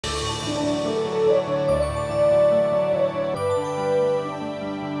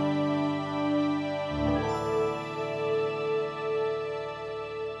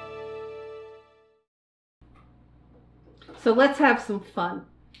So let's have some fun.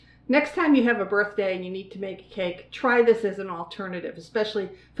 Next time you have a birthday and you need to make a cake, try this as an alternative, especially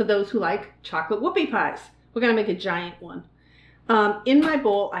for those who like chocolate whoopie pies. We're going to make a giant one. In my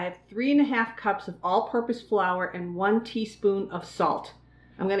bowl, I have 3½ cups of all-purpose flour and 1 teaspoon of salt.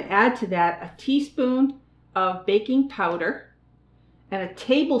 I'm going to add to that a teaspoon of baking powder and a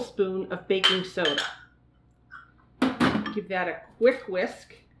tablespoon of baking soda. Give that a quick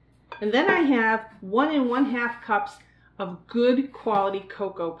whisk. And then I have 1 1/2 cups of good quality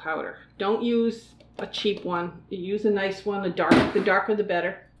cocoa powder. Don't use a cheap one. Use a nice one. The darker the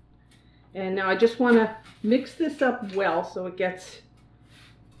better. And now I just want to mix this up well so it gets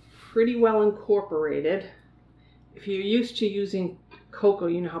pretty well incorporated. If you're used to using cocoa,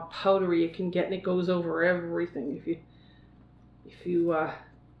 you know how powdery it can get and it goes over everything. If you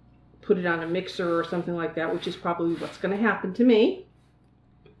put it on a mixer or something like that, which is probably what's going to happen to me.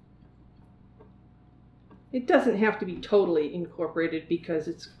 It doesn't have to be totally incorporated because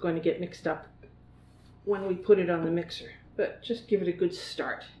it's going to get mixed up when we put it on the mixer, but just give it a good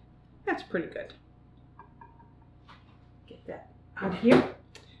start. That's pretty good. Get that out of here.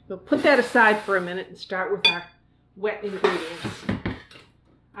 We'll put that aside for a minute and start with our wet ingredients.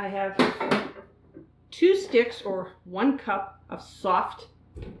 I have 2 sticks or 1 cup of soft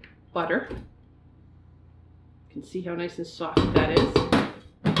butter. You can see how nice and soft that is.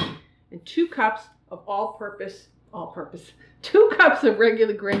 And 2 cups of all-purpose, 2 cups of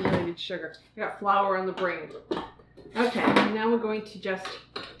regular granulated sugar. I got flour on the brain. Okay, now we're going to just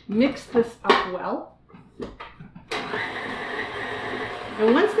mix this up well.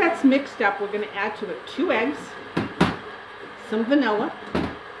 And once that's mixed up, we're going to add to it 2 eggs, some vanilla, a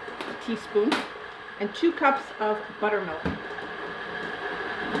teaspoon, and 2 cups of buttermilk.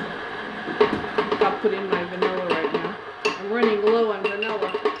 I'll put in my vanilla right now. I'm running low on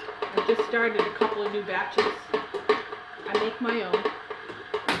vanilla. I just started a couple of new batches. I make my own.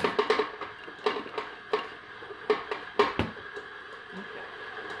 Okay.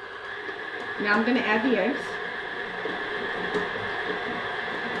 Now I'm going to add the eggs.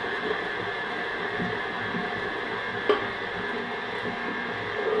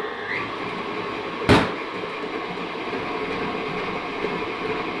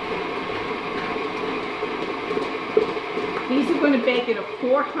 These are going to bake in a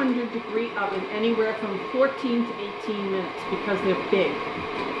 400-degree oven anywhere from 14 to 18 minutes because they're big.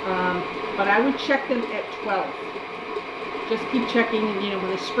 But I would check them at 12. Just keep checking, and you know, when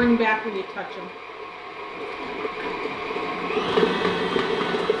they spring back when you touch them.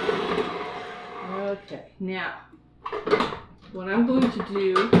 Okay, now what I'm going to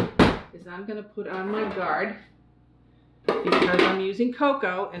do is I'm going to put on my guard because I'm using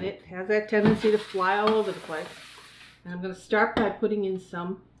cocoa and it has that tendency to fly all over the place. And I'm going to start by putting in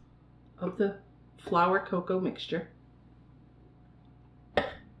some of the flour cocoa mixture. I'm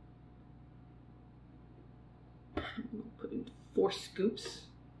going to put in 4 scoops.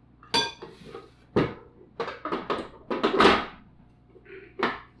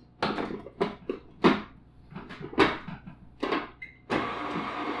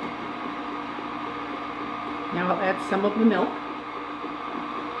 Now I'll add some of the milk.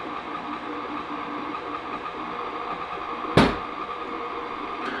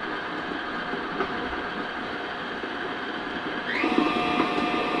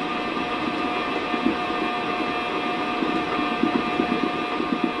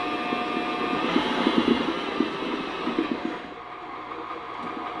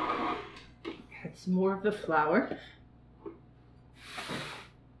 Some more of the flour.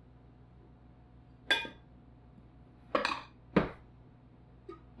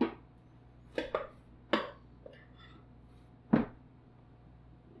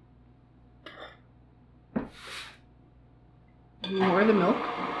 More of the milk.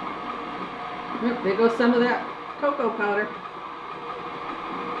 Yep, there goes some of that cocoa powder.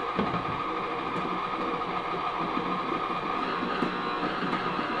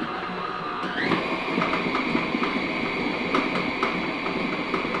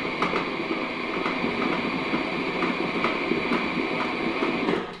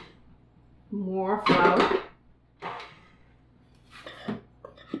 More flour.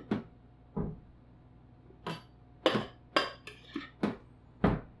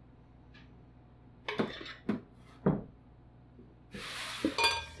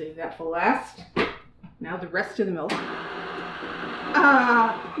 Save that for last. Now the rest of the milk.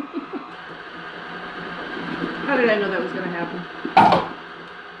 Ah! How did I know that was going to happen?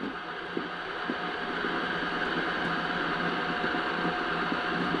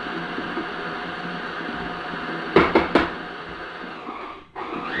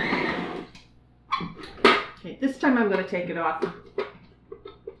 Okay, this time I'm going to take it off.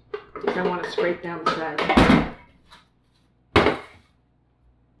 I want to scrape down the side.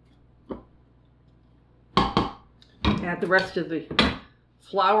 Add the rest of the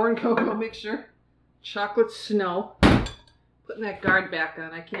flour and cocoa mixture. Chocolate snow. Putting that guard back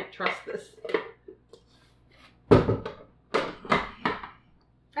on. I can't trust this. That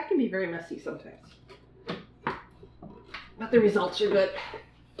can be very messy sometimes. But the results are good.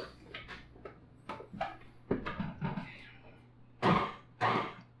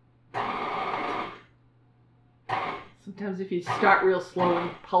 Sometimes if you start real slow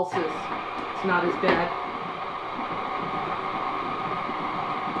and pulses, it's not as bad.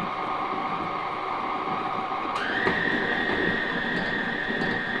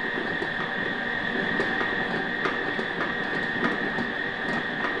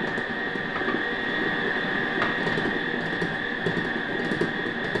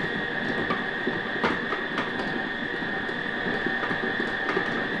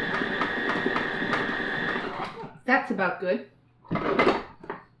 That's about good.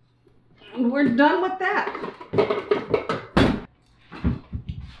 We're done with that.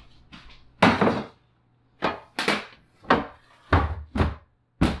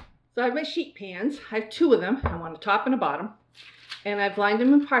 So I have my sheet pans. I have two of them. I want a top and a bottom. And I've lined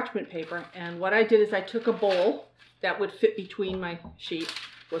them in parchment paper. And what I did is I took a bowl that would fit between my sheet.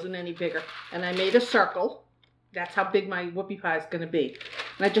 Wasn't any bigger. And I made a circle. That's how big my whoopie pie is going to be.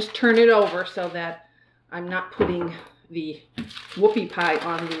 And I just turn it over so that I'm not putting the whoopie pie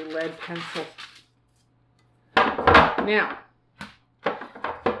on the lead pencil. Now,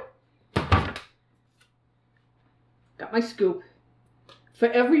 got my scoop.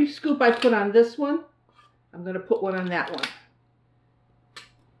 For every scoop I put on this one, I'm going to put one on that one.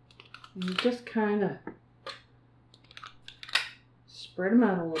 And you just kind of spread them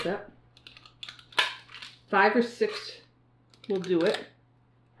out a little bit. 5 or 6 will do it.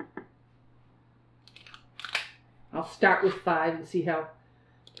 I'll start with 5 and see how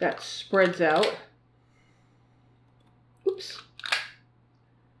that spreads out. Oops.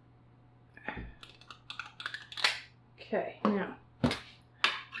 Okay, now.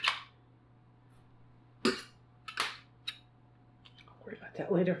 I'll worry about that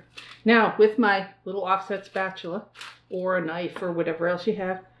later. Now, with my little offset spatula or a knife or whatever else you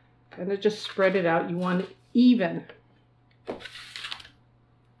have, kind of just spread it out. You want it even.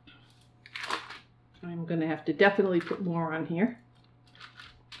 I'm going to have to definitely put more on here.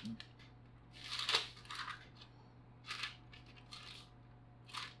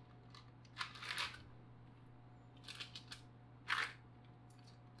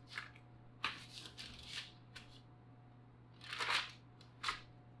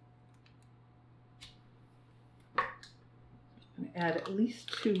 I'm going to add at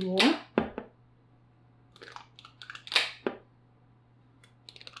least 2 more.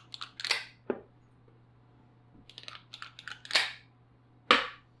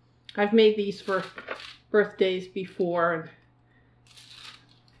 I've made these for birthdays before, and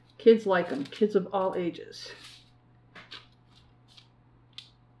kids like them, kids of all ages.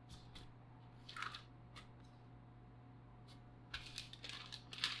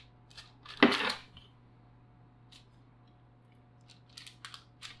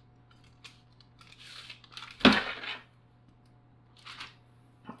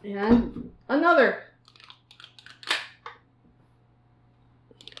 And another.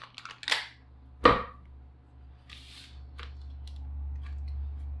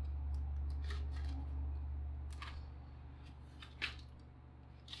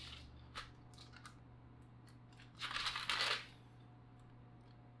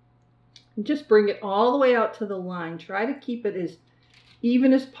 And just bring it all the way out to the line. Try to keep it as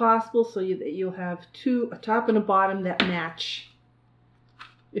even as possible so that you'll have a top and a bottom that match.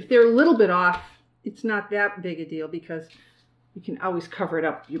 If they're a little bit off, it's not that big a deal because you can always cover it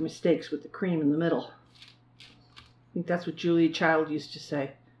up, your mistakes, with the cream in the middle. I think that's what Julia Child used to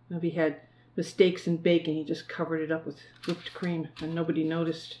say. If he had mistakes in baking, he just covered it up with whipped cream and nobody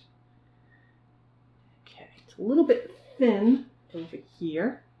noticed. Okay, it's a little bit thin over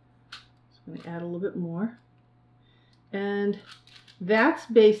here. I'm going to add a little bit more. And that's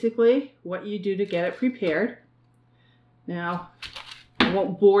basically what you do to get it prepared. Now, I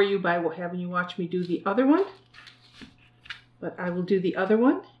won't bore you by having you watch me do the other one, but I will do the other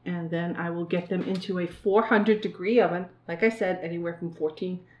one, and then I will get them into a 400-degree oven, like I said, anywhere from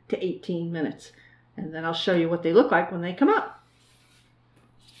 14 to 18 minutes. And then I'll show you what they look like when they come up.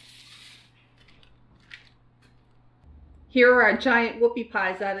 Here are our giant whoopie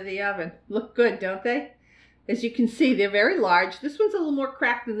pies out of the oven. Look good, don't they? As you can see, they're very large. This one's a little more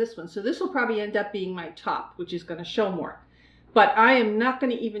cracked than this one, so this will probably end up being my top, which is going to show more. But I am not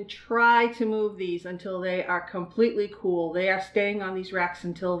going to even try to move these until they are completely cool. They are staying on these racks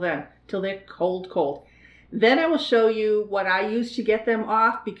until then, till they're cold, cold. Then I will show you what I use to get them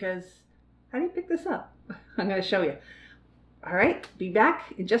off, because how do you pick this up? I'm going to show you. All right, be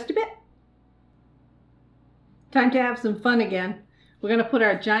back in just a bit. Time to have some fun again. We're going to put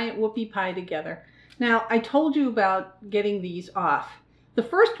our giant whoopie pie together. Now, I told you about getting these off. The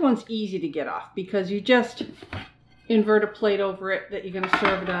first one's easy to get off because you just invert a plate over it that you're going to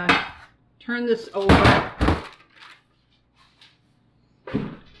serve it on. Turn this over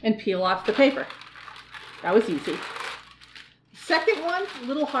and peel off the paper. That was easy. The second one, a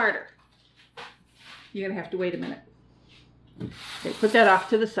little harder. You're going to have to wait a minute. Okay, put that off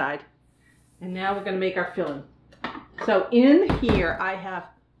to the side. And now we're going to make our filling. So in here I have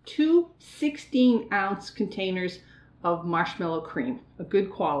two 16-ounce containers of marshmallow cream, a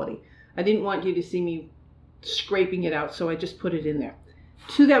good quality. I didn't want you to see me scraping it out, so I just put it in there.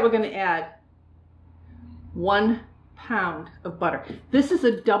 To that we're going to add 1 pound of butter. This is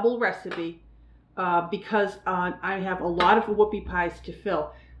a double recipe because I have a lot of whoopie pies to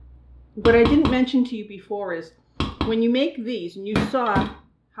fill. What I didn't mention to you before is when you make these, and you saw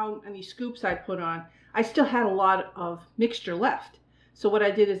how many scoops I put on, I still had a lot of mixture left. So what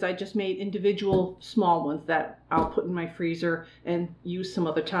I did is I just made individual small ones that I'll put in my freezer and use some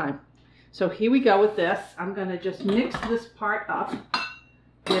other time. So here we go with this. I'm going to just mix this part up,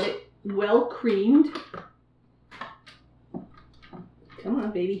 get it well creamed. Come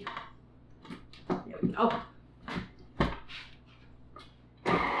on, baby. There we go.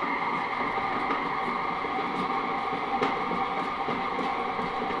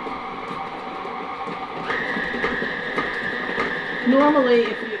 Normally,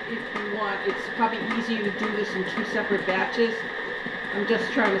 if you want, it's probably easier to do this in 2 separate batches. I'm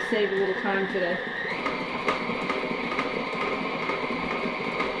just trying to save a little time today.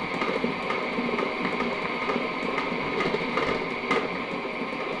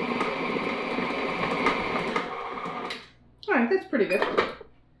 All right, that's pretty good.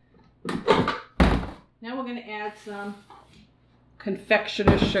 Now we're going to add some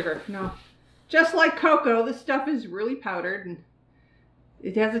confectioner's sugar. Now, just like cocoa, this stuff is really powdered and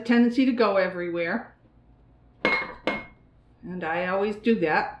it has a tendency to go everywhere. And I always do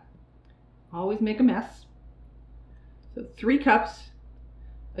that. Always make a mess. So 3 cups.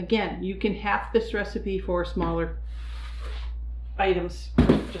 Again, you can half this recipe for smaller items,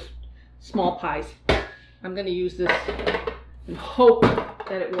 just small pies. I'm going to use this and hope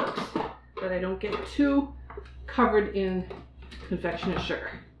that it works, that I don't get too covered in confectioner's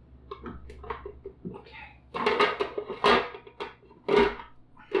sugar. Okay.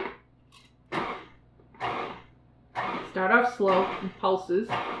 Start off slow in pulses.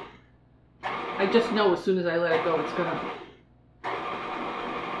 I just know as soon as I let it go, it's gonna...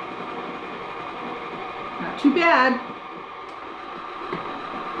 Not too bad.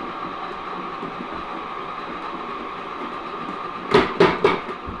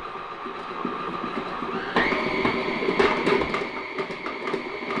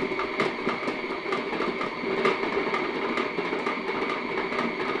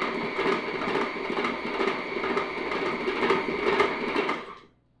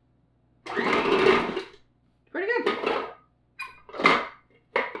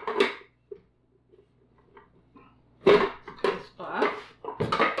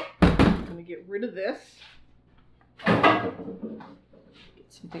 Rid of this. Get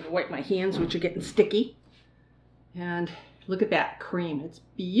something to wipe my hands, which are getting sticky. And look at that cream. It's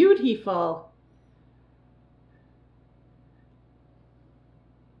beautiful.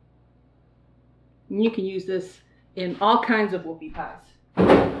 And you can use this in all kinds of whoopie pies.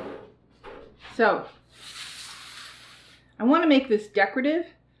 So, I want to make this decorative,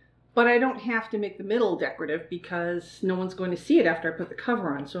 but I don't have to make the middle decorative because no one's going to see it after I put the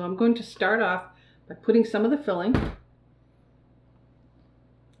cover on. So I'm going to start off by putting some of the filling,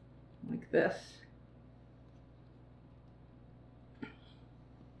 like this.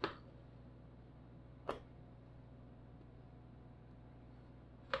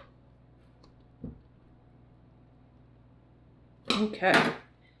 Okay,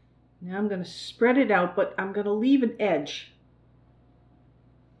 now I'm going to spread it out, but I'm going to leave an edge.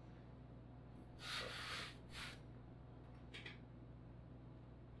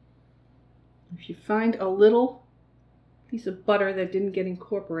 If you find a little piece of butter that didn't get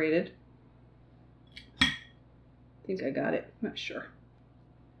incorporated, I think I got it, not sure.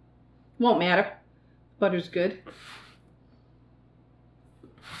 Won't matter, butter's good.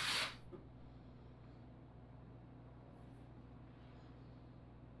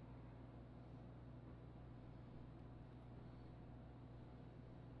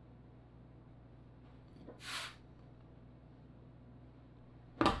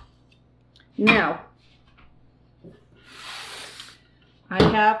 Now, I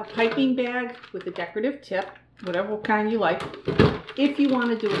have a piping bag with a decorative tip, whatever kind you like. If you want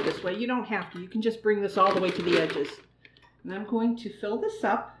to do it this way, you don't have to. You can just bring this all the way to the edges. And I'm going to fill this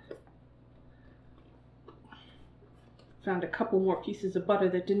up. Found a couple more pieces of butter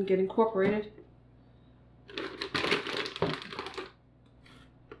that didn't get incorporated.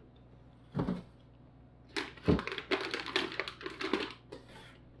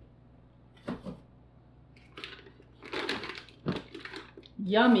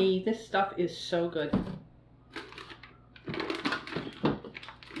 Yummy, this stuff is so good.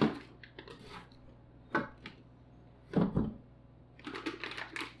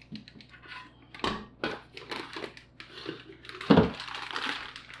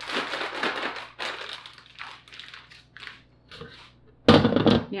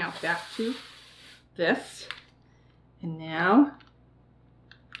 Now back to this, and now,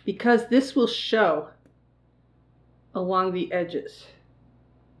 because this will show along the edges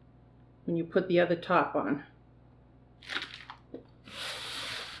when you put the other top on.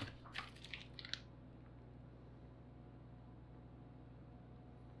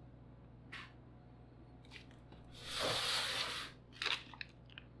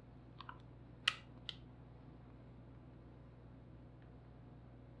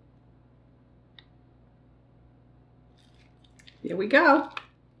 There we go.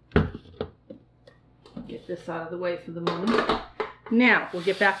 Get this out of the way for the moment. Now, we'll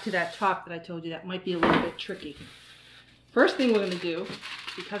get back to that top that I told you that might be a little bit tricky. First thing we're going to do,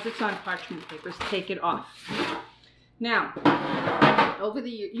 because it's on parchment paper, is take it off. Now, over the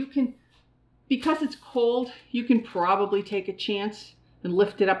year, you can, because it's cold, you can probably take a chance and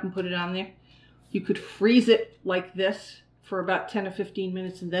lift it up and put it on there. You could freeze it like this for about 10 or 15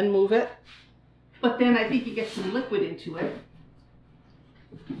 minutes and then move it. But then I think you get some liquid into it.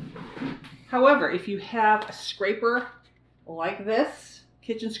 However, if you have a scraper like this,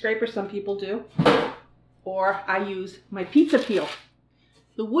 kitchen scraper, some people do, or I use my pizza peel.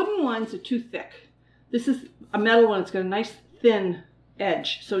 The wooden ones are too thick. This is a metal one. It's got a nice thin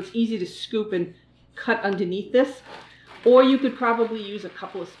edge, so it's easy to scoop and cut underneath this. Or you could probably use a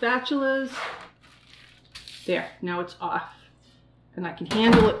couple of spatulas. There, now it's off. And I can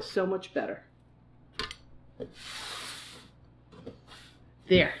handle it so much better.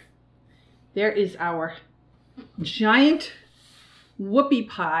 There. There is our giant whoopie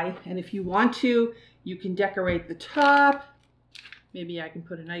pie. And if you want to, you can decorate the top. Maybe I can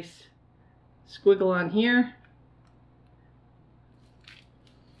put a nice squiggle on here.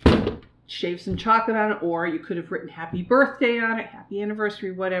 Shave some chocolate on it, or you could have written happy birthday on it, happy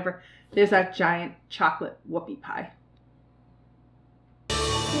anniversary, whatever. There's our giant chocolate whoopie pie.